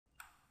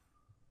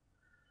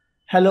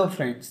Hello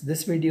friends,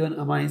 this video on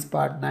amines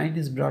part 9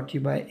 is brought to you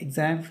by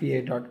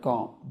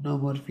examfear.com. No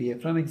more fear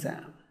from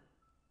exam.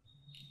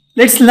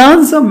 Let's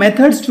learn some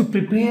methods to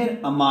prepare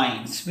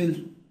amines. We'll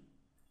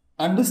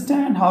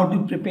understand how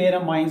to prepare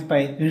amines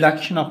by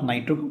reduction of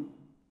nitro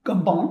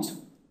compounds.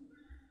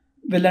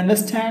 We'll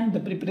understand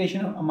the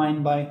preparation of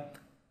amine by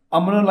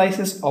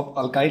aminolysis of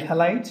alkyl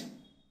halides.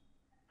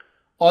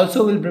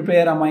 Also, we'll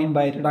prepare amine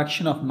by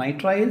reduction of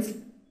nitriles.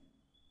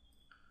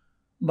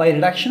 By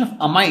reduction of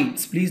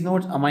amides, please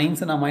note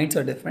amines and amides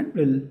are different.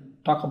 We'll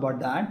talk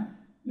about that.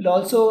 We'll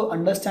also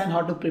understand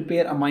how to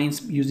prepare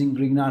amines using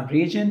Grignard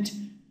reagent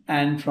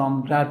and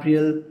from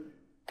Gabriel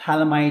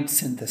phthalimide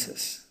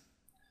synthesis.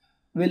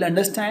 We'll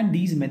understand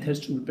these methods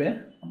to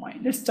prepare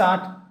amine. Let's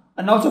start.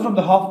 And also from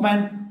the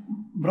Hofmann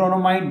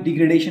bromide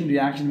degradation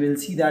reaction, we'll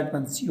see that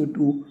when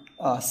CO2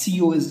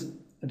 CO is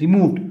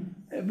removed.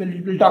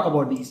 We'll talk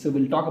about these. So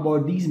we'll talk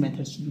about these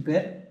methods to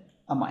prepare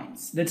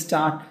amines. Let's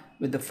start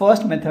with the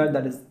first method,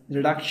 that is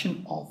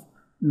reduction of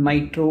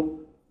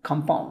nitro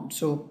compound.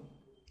 So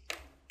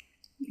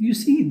you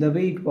see the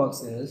way it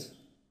works is,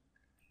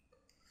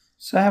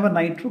 so I have a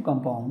nitro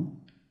compound,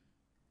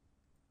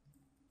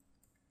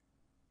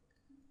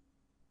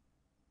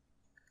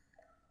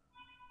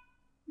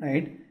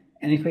 right?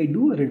 And if I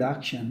do a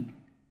reduction,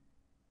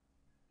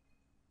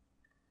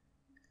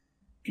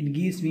 it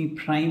gives me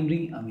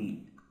primary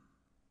amine,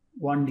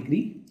 1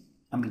 degree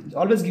amine. It's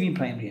always give me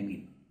primary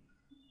amine.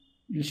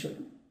 We'll show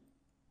you.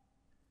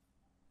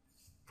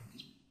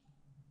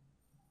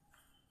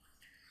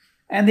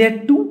 And there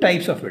are two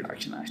types of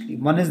reduction actually.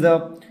 One is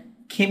the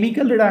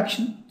chemical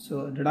reduction.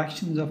 So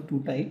reductions of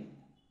two types.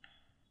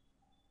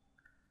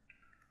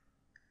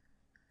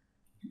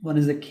 One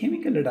is the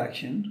chemical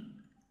reduction.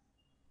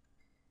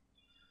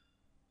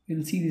 You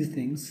can see these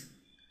things.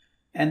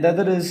 And the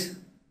other is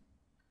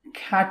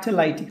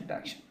catalytic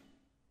reduction.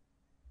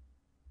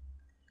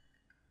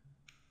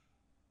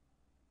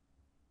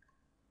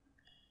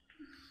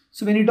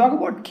 So when you talk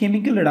about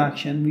chemical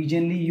reduction, we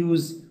generally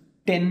use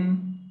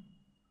tin,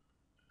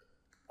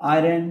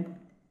 iron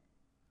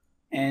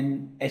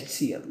and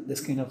HCl,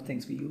 this kind of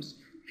things we use.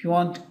 If you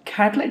want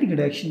catalytic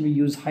reduction, we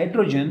use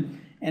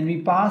hydrogen and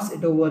we pass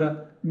it over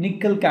a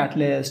nickel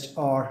catalyst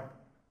or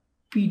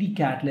PD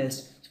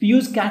catalyst. So we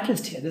use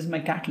catalyst here. This is my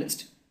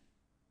catalyst,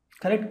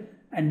 correct?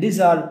 And these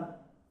are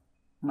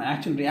my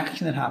actual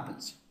reaction that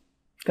happens,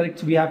 correct?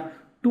 So we have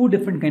two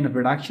different kind of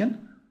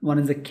reduction. One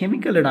is a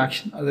chemical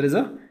reduction, other is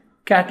a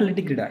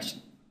catalytic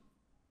reduction.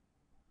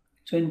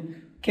 So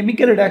in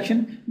chemical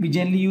reduction, we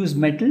generally use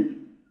metal.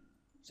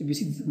 So if you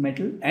see this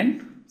metal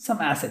and some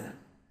acid,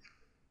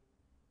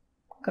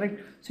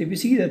 correct? So if you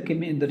see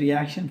the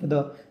reaction for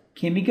the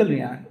chemical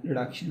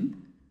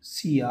reduction,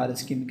 Cr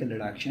is chemical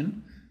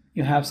reduction,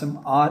 you have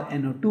some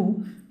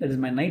RNO2, that is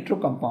my nitro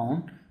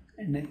compound,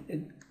 and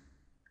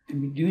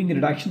I'm doing a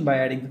reduction by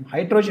adding some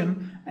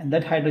hydrogen, and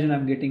that hydrogen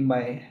I'm getting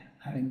by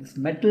having this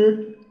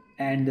metal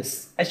and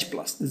this H+.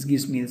 This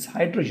gives me this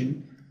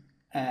hydrogen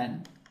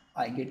and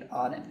I get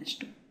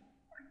RNH2.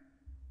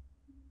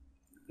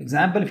 For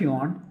example, if you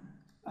want,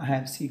 I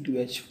have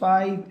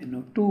C2H5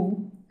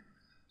 NO2.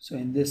 So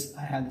in this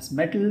I have this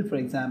metal. For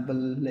example,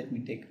 let me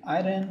take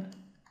iron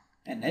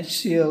and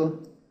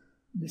HCl.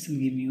 This will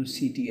give you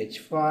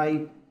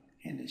CTH5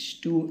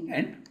 NH2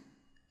 and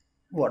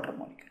water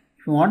molecule.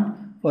 If you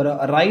want for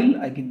a aryl,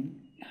 I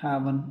can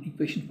have an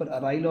equation for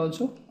aryl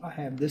also. I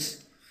have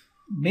this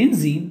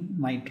benzene,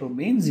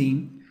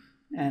 nitrobenzene,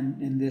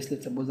 and in this,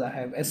 let's suppose I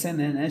have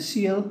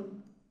SNNHCl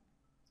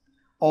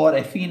or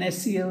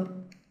FeNHCl.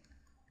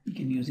 You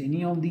can use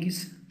any of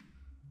these.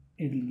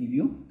 It will give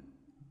you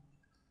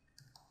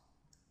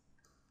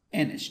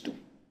NH2,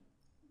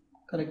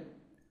 correct?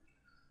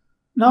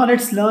 Now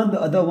let's learn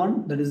the other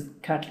one, that is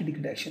catalytic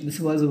reduction. This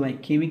was my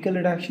chemical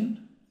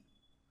reduction.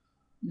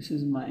 This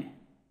is my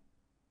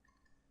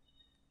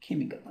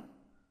chemical one.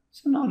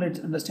 So now let's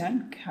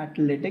understand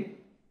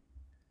catalytic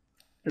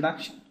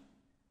reduction.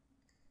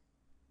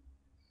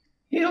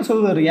 Here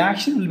also the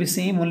reaction will be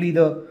same, only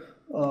the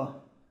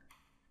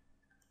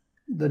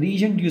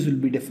reagent used will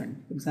be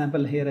different. For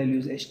example, here I'll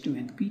use H2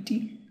 and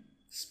PT.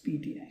 It's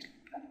PT actually.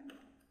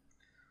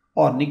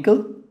 Or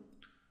nickel,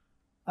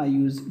 I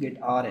get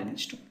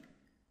RNH2.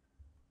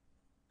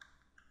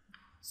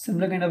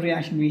 Similar kind of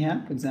reaction we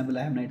have. For example,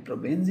 I have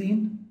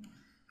nitrobenzene.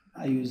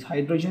 I use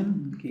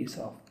hydrogen. In case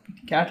of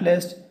PT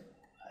catalyst,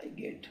 I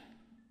get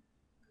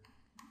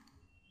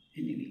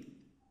NAD.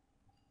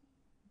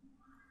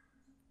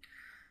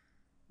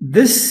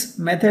 This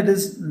method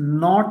is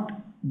not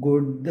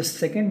good. The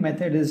second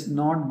method is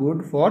not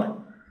good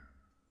for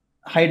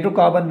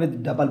hydrocarbon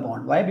with double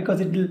bond. Why? Because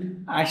it will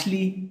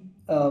actually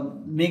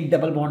make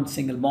double bond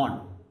single bond.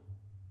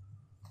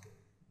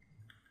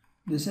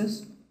 This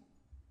is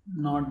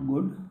not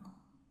good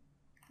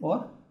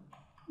for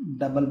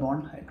double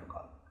bond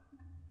hydrocarbon.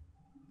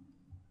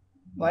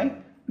 Why?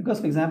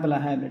 Because for example, I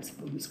have, let's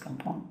suppose, this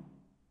compound.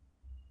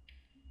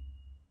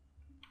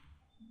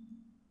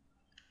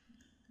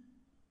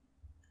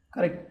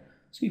 Correct.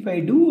 So if I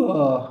do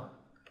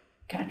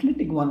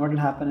catalytic one, what will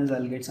happen is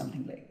I'll get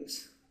something like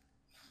this.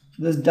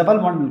 So this double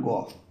bond will go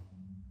off.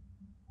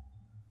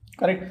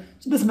 Correct?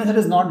 So this method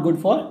is not good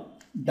for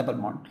double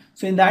bond.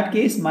 So in that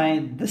case,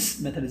 this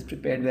method is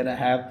prepared where I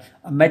have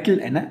a metal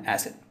and an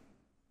acid.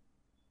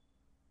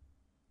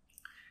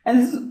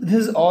 And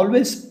this is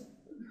always,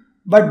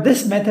 but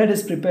this method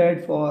is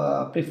preferred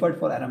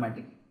for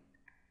aromatic.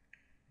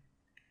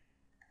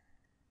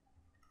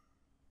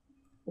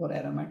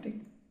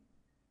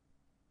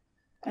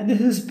 And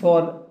this is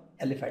for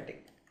aliphatic.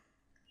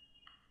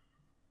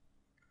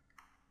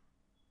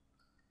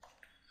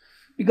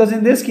 Because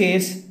in this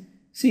case,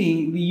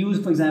 see, we use,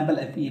 for example,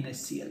 Fe and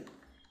HCl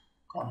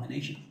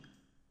combination.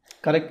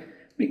 Correct?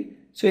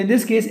 So in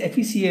this case,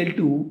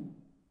 FeCl2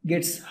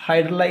 gets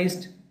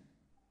hydrolyzed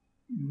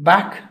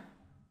back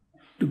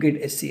to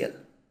get HCl.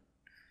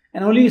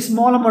 And only a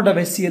small amount of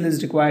HCl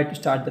is required to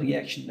start the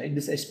reaction. Right?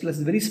 This H plus,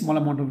 very small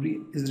amount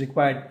is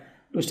required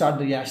to start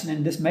the reaction.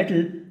 And this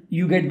metal,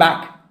 you get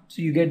back.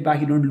 So you get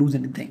back, you don't lose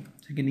anything.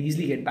 So you can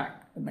easily get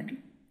back the metal.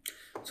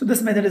 So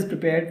this method is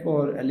prepared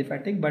for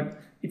aliphatic, but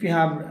if you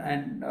have,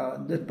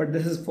 but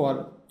this is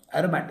for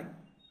aromatic.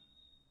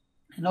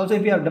 And also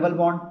if you have double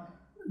bond,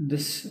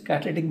 this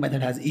catalytic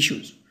method has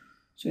issues.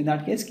 So in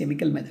that case,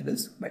 chemical method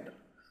is better.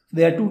 So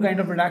there are two kinds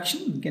of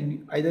reduction. You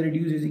can either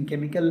reduce using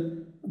chemical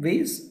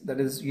ways,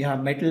 that is you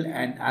have metal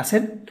and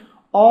acid,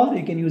 or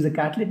you can use the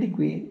catalytic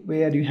way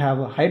where you have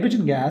a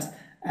hydrogen gas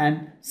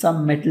and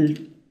some metal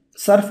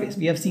surface.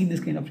 We have seen this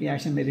kind of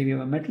reaction where we have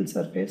a metal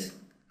surface,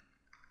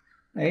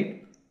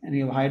 right? And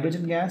you have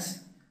hydrogen gas.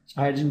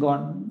 So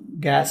hydrogen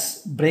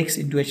gas breaks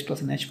into H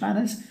plus and H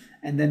minus,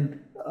 and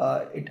then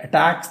it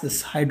attacks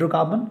this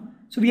hydrocarbon.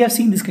 So we have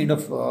seen this kind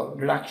of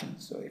reduction.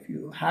 So if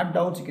you have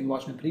doubts, you can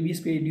watch my previous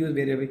videos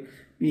where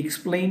we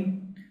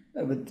explain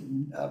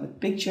with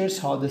pictures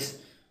how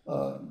this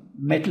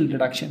metal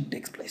reduction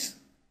takes place.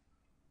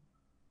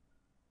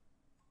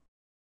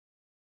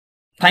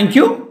 Thank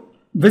you.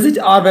 Visit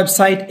our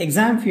website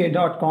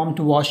examfear.com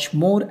to watch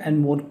more and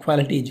more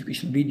quality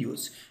educational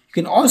videos. You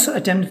can also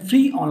attempt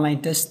free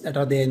online tests that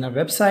are there in our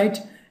website.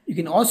 You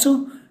can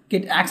also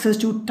get access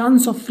to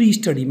tons of free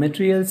study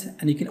materials,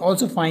 and you can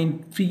also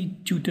find free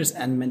tutors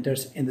and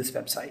mentors in this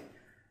website.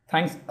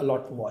 Thanks a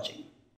lot for watching.